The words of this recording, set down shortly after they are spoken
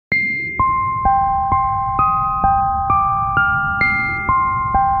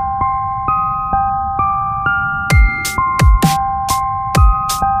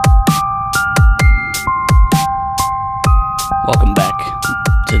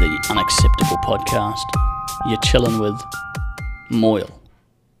the Unacceptable Podcast. You're chilling with Moyle.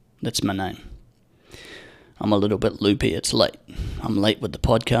 That's my name. I'm a little bit loopy, it's late. I'm late with the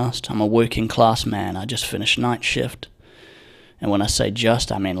podcast. I'm a working class man. I just finished night shift. And when I say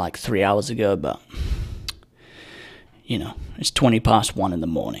just, I mean like 3 hours ago, but, you know, it's 20 past 1 in the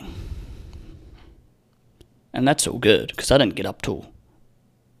morning. And that's all good, because I didn't get up till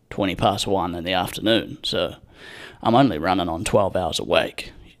 20 past 1 in the afternoon, so I'm only running on 12 hours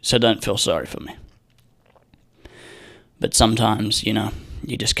awake, so don't feel sorry for me. But sometimes, you know,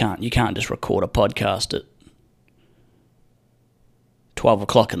 you can't just record a podcast at 12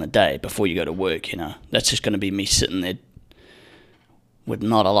 o'clock in the day before you go to work, you know. That's just going to be me sitting there with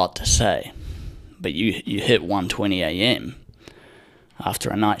not a lot to say. But you hit 1:20 a.m. after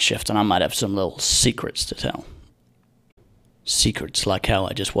a night shift, and I might have some little secrets to tell. Secrets like how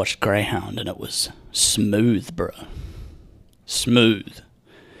I just watched Greyhound and it was smooth, bro. Smooth.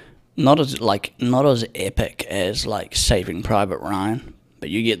 Not as epic as like Saving Private Ryan, but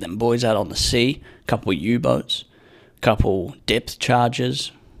you get them boys out on the sea, a couple of U-boats, a couple depth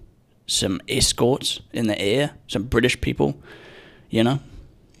charges, some escorts in the air, some British people, you know,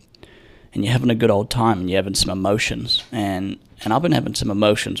 and you're having a good old time and you're having some emotions, and I've been having some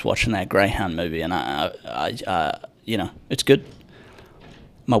emotions watching that Greyhound movie, and I you know, it's good.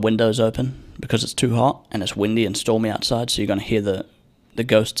 My window's open because it's too hot and it's windy and stormy outside, so you're going to hear the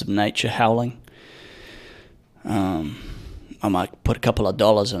ghosts of nature howling. I might put a couple of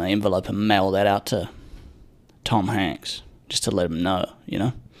dollars in an envelope and mail that out to Tom Hanks just to let him know, you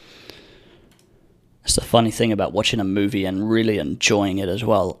know. It's the funny thing about watching a movie and really enjoying it as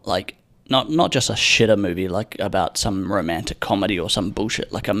well. Like, not just a shitter movie like about some romantic comedy or some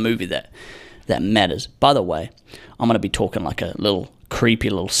bullshit, like a movie that matters. By the way, I'm going to be talking like a little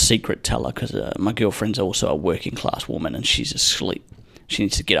creepy little secret teller, because my girlfriend's also a working class woman and she's asleep. She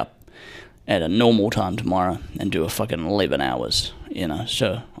needs to get up at a normal time tomorrow and do a fucking 11 hours, you know,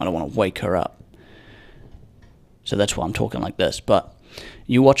 so I don't want to wake her up. So that's why I'm talking like this. But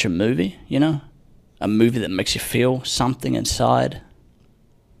you watch a movie, you know, a movie that makes you feel something inside,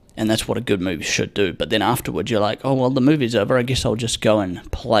 and that's what a good movie should do. But then afterwards you're like, oh, well, the movie's over, I guess I'll just go and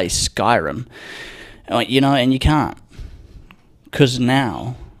play Skyrim. You know, and you can't. Because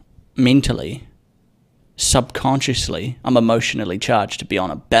now, mentally, subconsciously, I'm emotionally charged to be on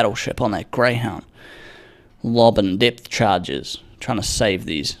a battleship on that Greyhound, lobbing depth charges, trying to save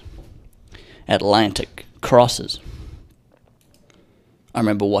these Atlantic crosses. I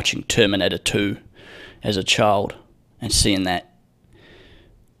remember watching Terminator 2 as a child and seeing that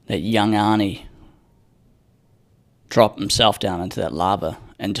young Arnie drop himself down into that lava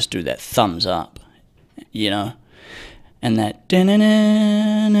and just do that thumbs up, you know, and that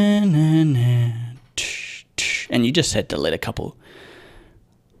and you just had to let a couple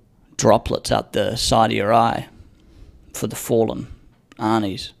droplets out the side of your eye for the fallen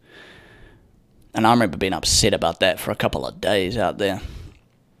Arnies. And I remember being upset about that for a couple of days out there.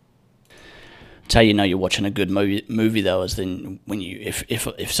 It's how you know you're watching a good movie though, is then when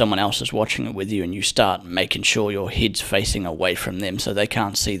if someone else is watching it with you and you start making sure your head's facing away from them so they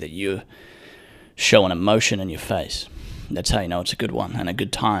can't see that you're showing emotion in your face. That's how you know it's a good one and a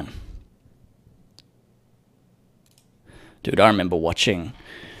good time. Dude, I remember watching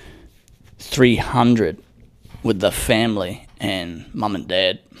 300 with the family and mum and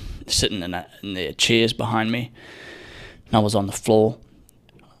dad sitting in their chairs behind me, and I was on the floor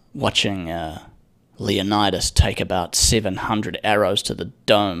watching Leonidas take about 700 arrows to the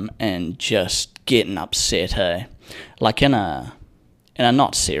dome and just getting upset, hey? Like in a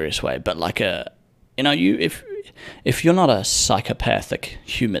not serious way, but like a, you know, if you're not a psychopathic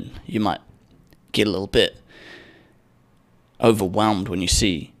human, you might get a little bit overwhelmed when you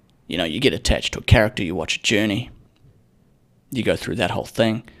see, you know, you get attached to a character, you watch a journey, you go through that whole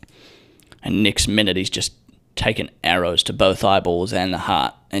thing, and next minute he's just taking arrows to both eyeballs and the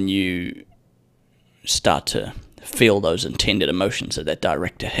heart, and you start to feel those intended emotions that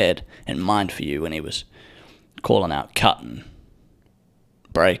director had in mind for you when he was calling out cut and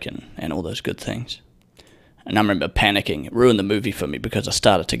break and all those good things. And I remember panicking. It ruined the movie for me because I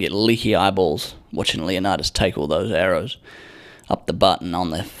started to get leaky eyeballs watching Leonidas take all those arrows up the butt and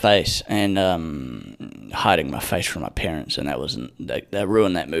on their face, and hiding my face from my parents, and that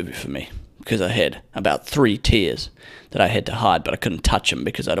ruined that movie for me, because I had about 3 tears that I had to hide, but I couldn't touch them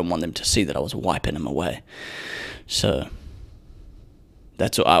because I didn't want them to see that I was wiping them away. So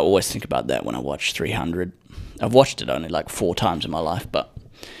that's what I always think about that when I watch 300. I've watched it only like 4 times in my life, but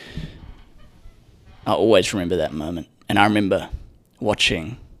I always remember that moment. And I remember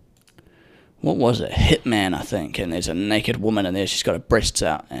watching what was it, Hitman, I think, and there's a naked woman in there, she's got her breasts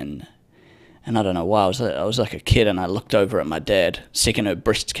out, and I don't know why, I was like a kid, and I looked over at my dad, second her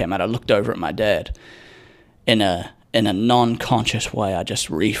breasts came out, I looked over at my dad, in a non-conscious way, I just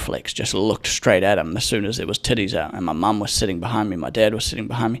looked straight at him as soon as there was titties out, and my mum was sitting behind me, my dad was sitting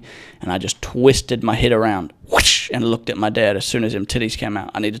behind me, and I just twisted my head around, whoosh, and looked at my dad as soon as them titties came out.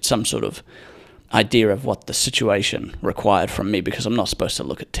 I needed some sort of idea of what the situation required from me, because I'm not supposed to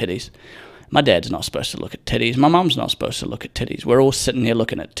look at titties. My dad's not supposed to look at titties. My mum's not supposed to look at titties. We're all sitting here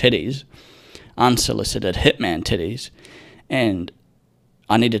looking at titties, unsolicited hitman titties, and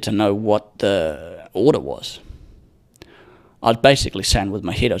I needed to know what the order was. I was basically saying with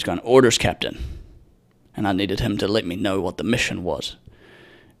my head, I was going, "Orders, Captain." And I needed him to let me know what the mission was.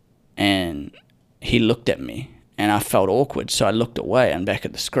 And he looked at me, and I felt awkward, so I looked away and back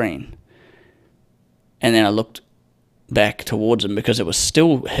at the screen. And then I looked back towards him, because it was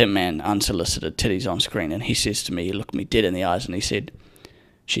still Hitman unsolicited titties on screen, and he says to me, he looked me dead in the eyes, and he said,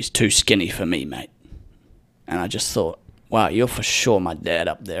 "She's too skinny for me, mate." And I just thought, wow, you're for sure my dad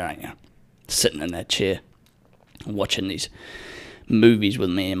up there, aren't you? Sitting in that chair, watching these movies with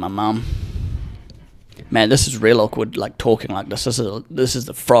me and my mum. Man, this is real awkward, like talking like this. This is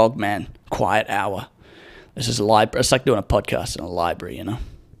the Frogman quiet hour. This is a library. It's like doing a podcast in a library, you know.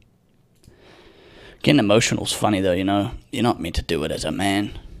 Getting emotional's funny though, you know. You're not meant to do it as a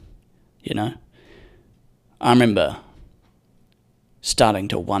man, you know. I remember starting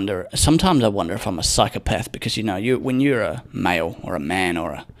to wonder. Sometimes I wonder if I'm a psychopath, because you know, when you're a male or a man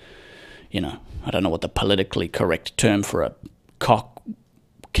or a, you know, I don't know what the politically correct term for a cock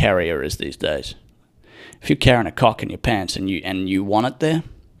carrier is these days. If you're carrying a cock in your pants and you want it there,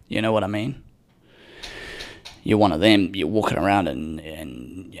 you know what I mean? You're one of them, you're walking around and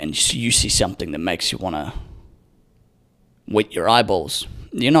you see something that makes you want to wet your eyeballs.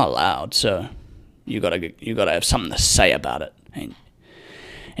 You're not allowed, so you gotta have something to say about it.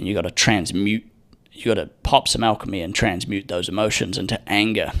 And you gotta pop some alchemy and transmute those emotions into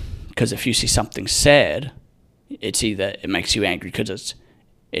anger. Because if you see something sad, it's either it makes you angry because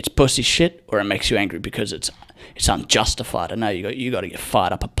it's pussy shit, or it makes you angry because it's unjustified. I know you got to get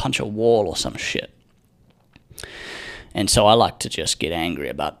fired up, a punch a wall or some shit. And so I like to just get angry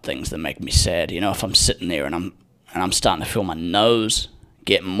about things that make me sad. You know, if I'm sitting there and I'm starting to feel my nose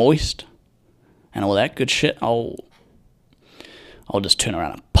get moist and all that good shit, I'll just turn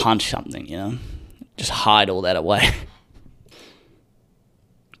around and punch something. You know, just hide all that away.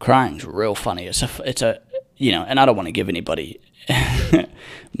 Crying's real funny. It's a you know, and I don't want to give anybody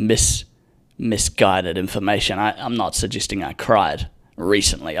misguided information. I'm not suggesting I cried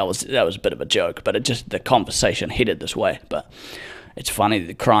recently. That was a bit of a joke, but the conversation headed this way. But it's funny,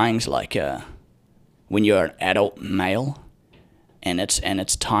 the crying's like when you're an adult male and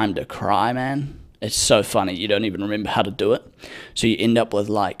it's time to cry, man. It's so funny. You don't even remember how to do it. So you end up with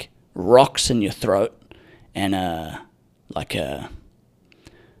like rocks in your throat and like a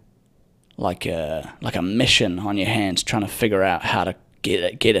mission on your hands, trying to figure out how to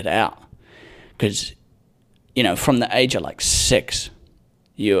get it out. Because, you know, from the age of like 6,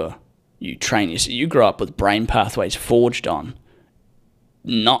 you grow up with brain pathways forged on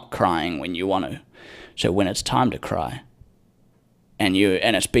not crying when you want to. So when it's time to cry, and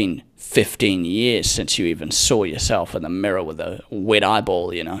it's been 15 years since you even saw yourself in the mirror with a wet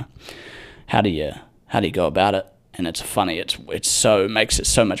eyeball, you know, how do you go about it? And it's funny. It makes it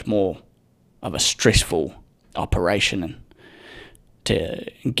so much more of a stressful operation to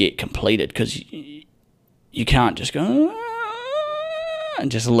get completed, because you can't just go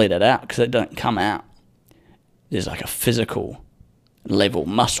and just let it out, because it doesn't come out. There's like a physical level,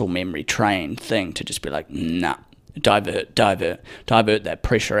 muscle memory trained thing to just be like, nah, divert that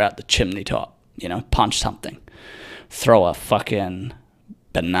pressure out the chimney top, you know, punch something, throw a fucking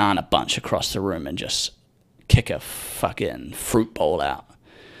banana bunch across the room and just kick a fucking fruit bowl out,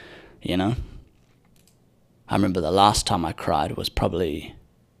 you know. I remember the last time I cried was probably,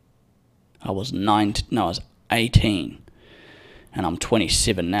 I was 18, and I'm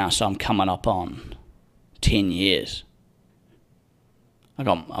 27 now, so I'm coming up on 10 years.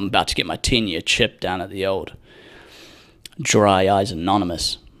 I'm about to get my 10-year chip down at the old Dry Eyes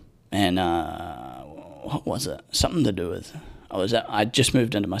Anonymous, and what was it? Something to do with, I just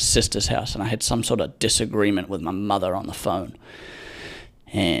moved into my sister's house, and I had some sort of disagreement with my mother on the phone,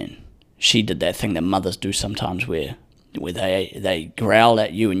 and she did that thing that mothers do sometimes, where they growl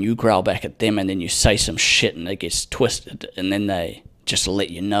at you and you growl back at them, and then you say some shit and it gets twisted, and then they just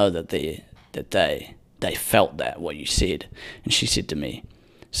let you know that they felt what you said. And she said to me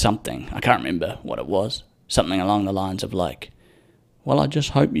something, I can't remember what it was, something along the lines of like, well, I just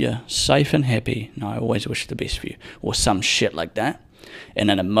hope you're safe and happy. No, I always wish the best for you. Or some shit like that. In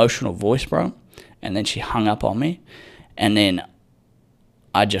an emotional voice, bro. And then she hung up on me. And then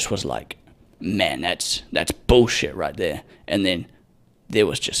I just was like, man, that's bullshit right there. And then there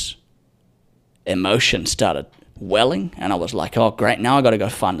was just emotion started welling. And I was like, oh, great. Now I got to go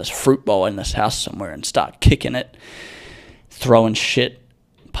find this fruit bowl in this house somewhere and start kicking it, throwing shit,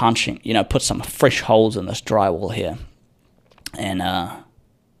 punching, put some fresh holes in this drywall here. And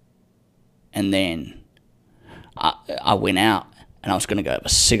then I went out and I was going to go have a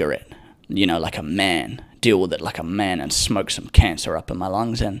cigarette, like a man, deal with it like a man and smoke some cancer up in my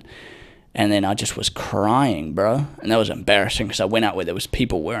lungs. And then I just was crying, bro. And that was embarrassing because I went out where there was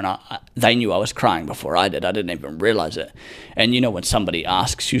people where, and they knew I was crying before I did. I didn't even realize it. And when somebody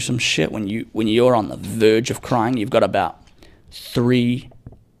asks you some shit, when you're on the verge of crying, you've got about three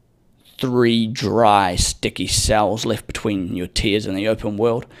dry, sticky cells left between your tears and the open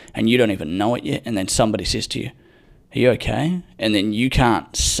world, and you don't even know it yet. And then somebody says to you, are you okay? And then you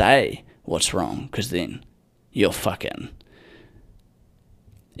can't say what's wrong because then you're going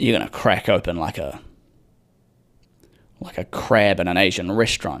to crack open like a crab in an Asian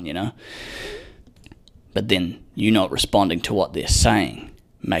restaurant, But then you not responding to what they're saying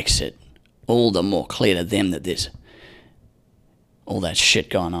makes it all the more clear to them that there's all that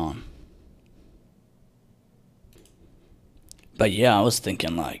shit going on. But yeah, I was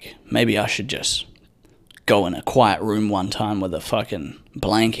thinking like, maybe I should just go in a quiet room one time with a fucking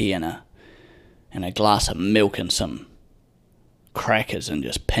blankie and a glass of milk and some crackers and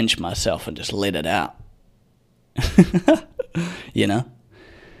just pinch myself and just let it out.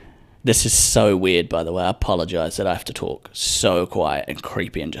 This is so weird, by the way. I apologize that I have to talk so quiet and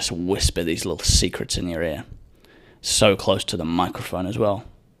creepy and just whisper these little secrets in your ear. So close to the microphone as well.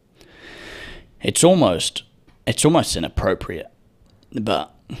 It's almost inappropriate,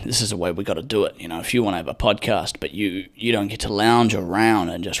 but this is the way we got to do it. If you want to have a podcast, but you don't get to lounge around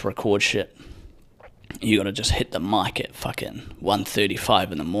and just record shit, you got to just hit the mic at fucking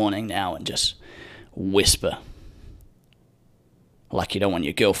 1:35 in the morning now and just whisper. Like you don't want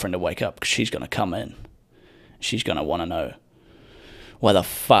your girlfriend to wake up because she's going to come in. She's going to want to know, why the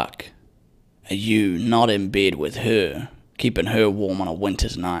fuck are you not in bed with her, keeping her warm on a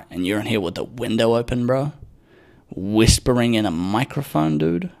winter's night, and you're in here with the window open, bro? Whispering in a microphone,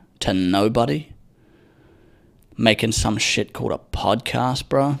 dude, to nobody? Making some shit called a podcast,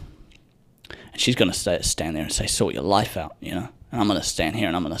 bro? And she's going to stand there and say, sort your life out, And I'm going to stand here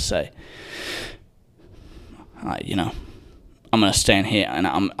and I'm going to say, I'm going to stand here and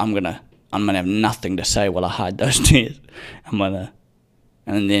I'm going to have nothing to say while I hide those tears. And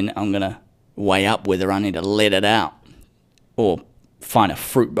then I'm going to weigh up whether I need to let it out or find a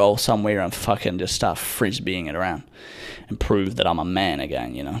fruit bowl somewhere and fucking just start frisbeeing it around and prove that I'm a man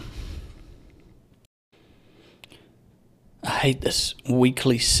again, I hate this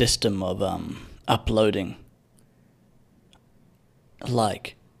weekly system of uploading.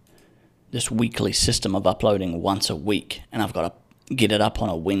 Like, this weekly system of uploading once a week, and I've got to get it up on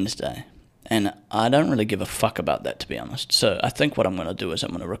a Wednesday. And I don't really give a fuck about that, to be honest. So I think what I'm going to do is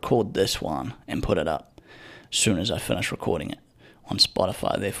I'm going to record this one and put it up as soon as I finish recording it on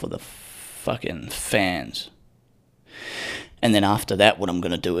Spotify there for the fucking fans. And then after that, what I'm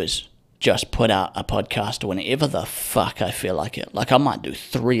going to do is just put out a podcast whenever the fuck I feel like it. Like I might do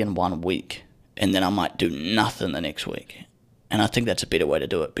 3 in 1 week, and then I might do nothing the next week. And I think that's a better way to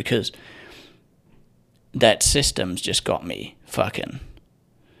do it, because that system's just got me fucking,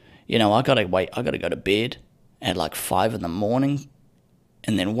 I gotta go to bed at like 5 in the morning,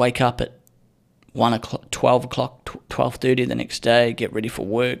 and then wake up at 1 o'clock, 12 o'clock, 12:30 the next day, get ready for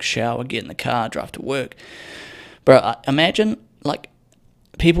work, shower, get in the car, drive to work. Bro, imagine, like,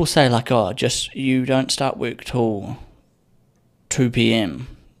 people say, like, oh, just, you don't start work till 2 p.m.,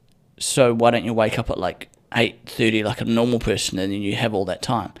 so why don't you wake up at, like, 8:30 like a normal person, and then you have all that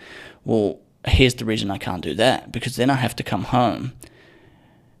time? Well, here's the reason I can't do that, because then I have to come home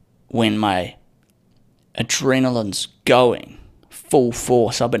when my adrenaline's going full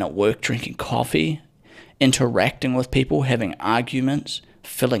force. I've been at work drinking coffee, interacting with people, having arguments,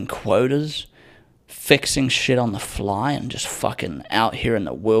 filling quotas, fixing shit on the fly, and just fucking out here in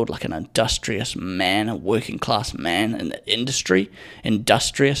the world like an industrious man, a working class man in the industry,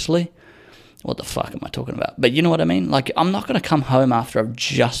 industriously. What the fuck am I talking about? But you know what I mean? Like, I'm not going to come home after I've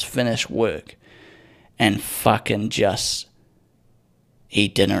just finished work and fucking just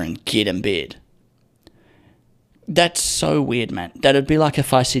eat dinner and get in bed. That's so weird, man. That'd be like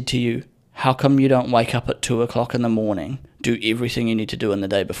if I said to you, how come you don't wake up at 2 o'clock in the morning, do everything you need to do in the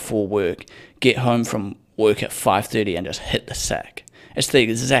day before work, get home from work at 5:30 and just hit the sack? It's the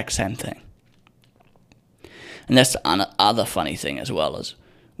exact same thing. And that's the other funny thing as well, is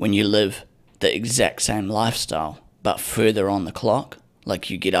when you live the exact same lifestyle but further on the clock, like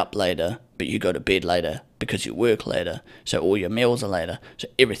you get up later but you go to bed later because you work later, so all your meals are later, so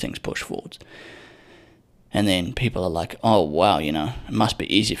everything's pushed forwards. And then people are like, oh wow, it must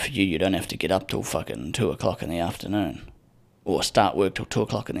be easy for you, you don't have to get up till fucking 2 o'clock in the afternoon, or start work till 2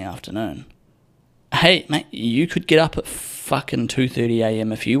 o'clock in the afternoon. Hey mate, you could get up at fucking 2:30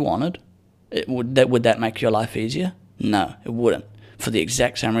 a.m. if you wanted. Would that make your life easier? No, it wouldn't. For the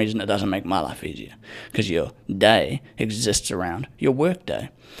exact same reason it doesn't make my life easier. Because your day exists around your work day.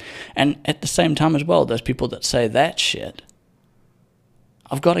 And at the same time as well, those people that say that shit,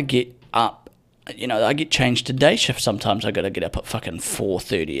 I've got to get up. I get changed to day shift sometimes. I got to get up at fucking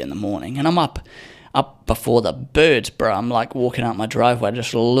 4:30 in the morning. And I'm up before the birds, bro. I'm like walking out my driveway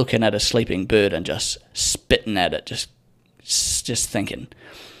just looking at a sleeping bird and just spitting at it, just thinking,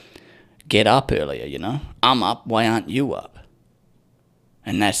 get up earlier, I'm up, why aren't you up?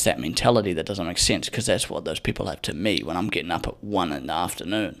 And that's that mentality that doesn't make sense, because that's what those people have to me when I'm getting up at 1 in the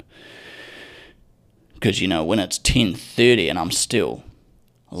afternoon. Because, when it's 10:30 and I'm still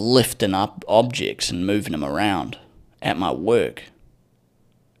lifting up objects and moving them around at my work,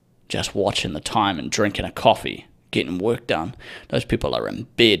 just watching the time and drinking a coffee, getting work done, those people are in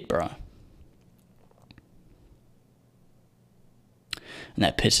bed, bro. And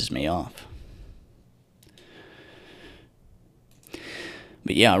that pisses me off.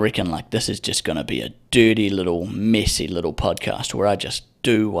 But yeah, I reckon this is just going to be a dirty little, messy little podcast where I just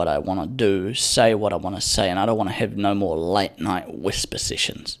do what I want to do, say what I want to say, and I don't want to have no more late night whisper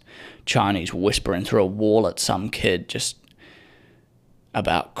sessions. Chinese whispering through a wall at some kid just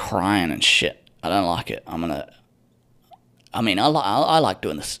about crying and shit. I don't like it. I like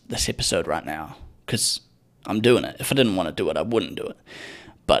doing this episode right now because I'm doing it. If I didn't want to do it, I wouldn't do it.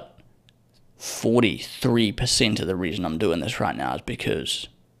 But 43% of the reason I'm doing this right now is because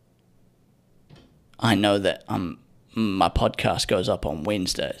I know that my podcast goes up on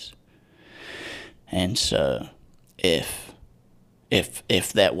Wednesdays. And so if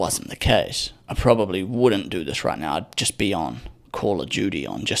that wasn't the case, I probably wouldn't do this right now. I'd just be on Call of Duty,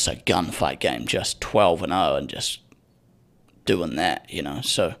 on just a gunfight game, just 12-0 and just doing that,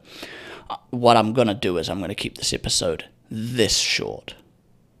 So what I'm going to do is I'm going to keep this episode this short.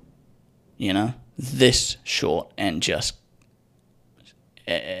 This short, and just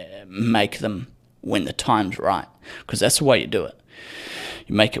make them when the time's right. Because that's the way you do it.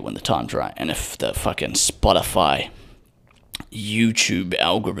 You make it when the time's right. And if the fucking Spotify, YouTube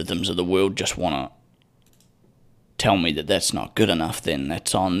algorithms of the world just want to tell me that that's not good enough, then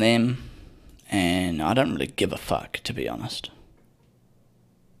that's on them. And I don't really give a fuck, to be honest.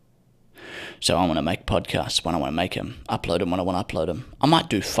 So I want to make podcasts when I want to make them, upload them when I want to upload them. I might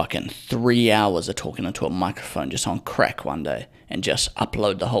do fucking 3 hours of talking into a microphone just on crack one day and just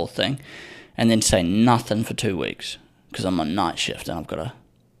upload the whole thing and then say nothing for 2 weeks because I'm on night shift and I've got to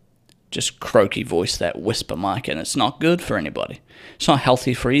just croaky voice that whisper mic, and it's not good for anybody. It's not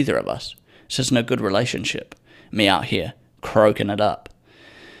healthy for either of us. It's just no good relationship. Me out here croaking it up.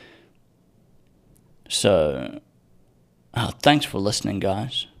 So, thanks for listening,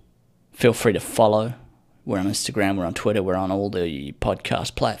 guys. Feel free to follow. We're on Instagram, we're on Twitter, we're on all the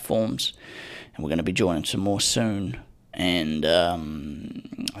podcast platforms, and we're going to be joining some more soon. And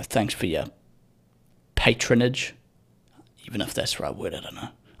thanks for your patronage, even if that's the right word, I don't know.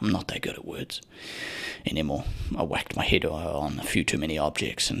 I'm not that good at words anymore. I whacked my head on a few too many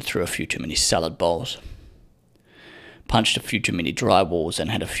objects and threw a few too many salad bowls. Punched a few too many dry walls and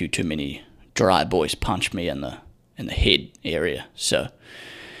had a few too many dry boys punch me in the head area. So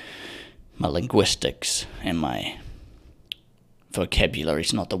my linguistics and my vocabulary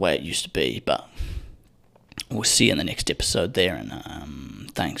is not the way it used to be, but we'll see you in the next episode there,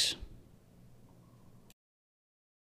 and thanks.